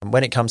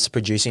when it comes to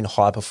producing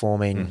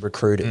high-performing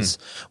recruiters,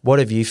 what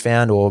have you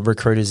found, or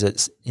recruiters that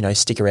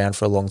stick around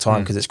for a long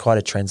time, because it's quite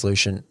a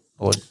transition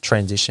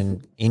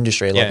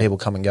industry. A lot of people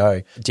come and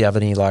go. Do you have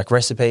any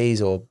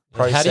recipes or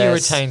process? How do you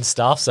retain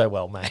staff so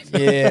well, mate?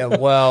 Yeah,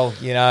 well,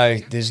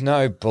 there's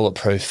no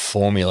bulletproof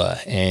formula,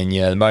 and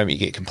the moment you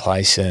get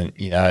complacent,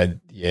 you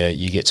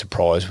get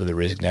surprised with the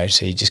resignation.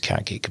 So you just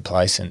can't get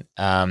complacent.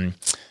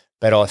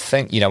 But I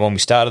think when we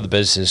started the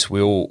business,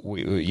 we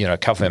a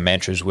couple of our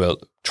mantras were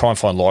try and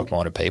find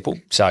like-minded people.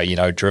 So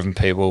driven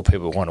people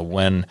who want to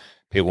win.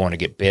 People want to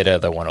get better,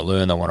 they want to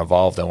learn, they want to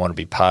evolve, they want to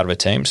be part of a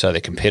team. So they're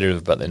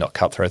competitive, but they're not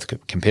cutthroat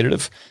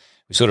competitive.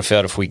 We sort of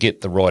felt if we get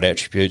the right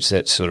attributes,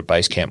 that's sort of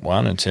base camp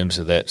one in terms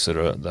of that sort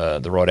of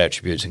the right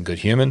attributes in good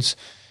humans.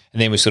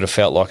 And then we sort of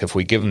felt like if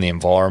we give them the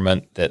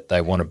environment that they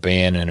want to be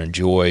in and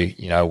enjoy,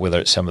 whether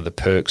it's some of the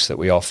perks that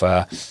we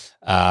offer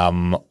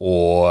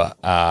or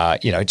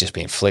just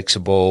being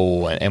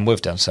flexible. And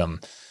we've done some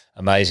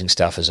amazing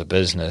stuff as a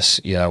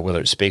business, whether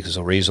it's speakers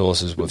or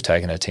resources. We've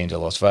taken our team to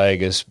Las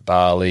Vegas,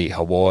 Bali,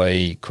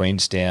 Hawaii,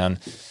 Queenstown.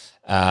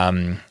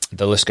 The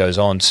list goes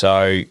on.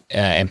 So,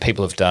 and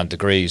people have done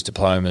degrees,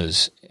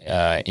 diplomas,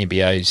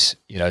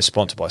 MBAs,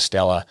 sponsored by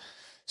Stella.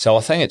 So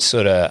I think it's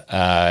sort of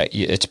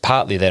it's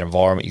partly that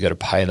environment. You've got to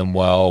pay them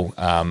well,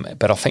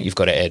 but I think you've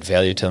got to add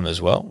value to them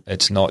as well.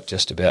 It's not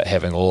just about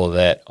having all of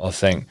that. I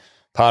think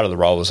part of the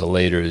role as a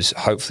leader is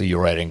hopefully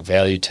you're adding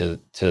value to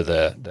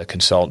the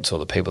consultants or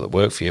the people that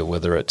work for you,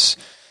 whether it's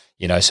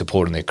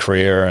supporting their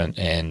career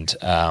and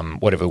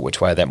whatever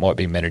which way that might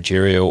be,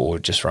 managerial or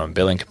just from a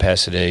billing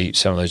capacity,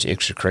 some of those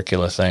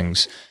extracurricular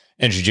things,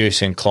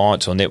 introducing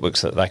clients or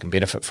networks that they can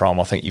benefit from.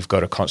 I think you've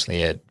got to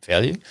constantly add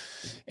value.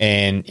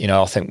 And,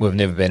 I think we've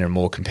never been in a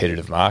more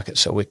competitive market,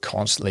 so we're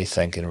constantly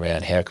thinking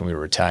around how can we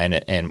retain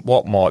it, and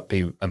what might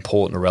be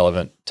important or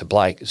relevant to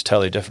Blake is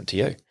totally different to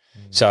you.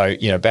 So,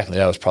 back in the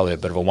day, it was probably a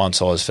bit of a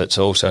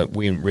one-size-fits-all. So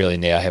we really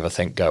now have a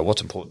think,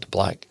 what's important to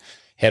Blake?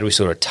 How do we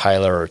sort of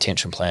tailor a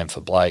retention plan for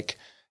Blake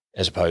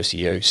as opposed to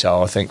you?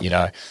 So I think,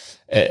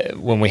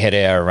 when we had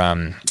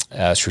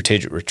our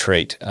strategic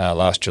retreat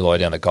last July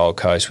down the Gold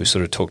Coast, we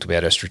sort of talked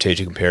about our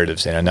strategic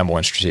imperatives, and our number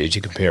one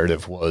strategic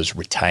imperative was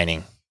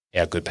retaining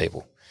our good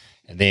people.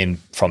 And then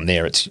from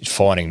there, it's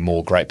finding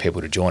more great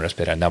people to join us,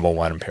 but our number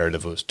one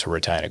imperative was to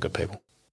retain our good people.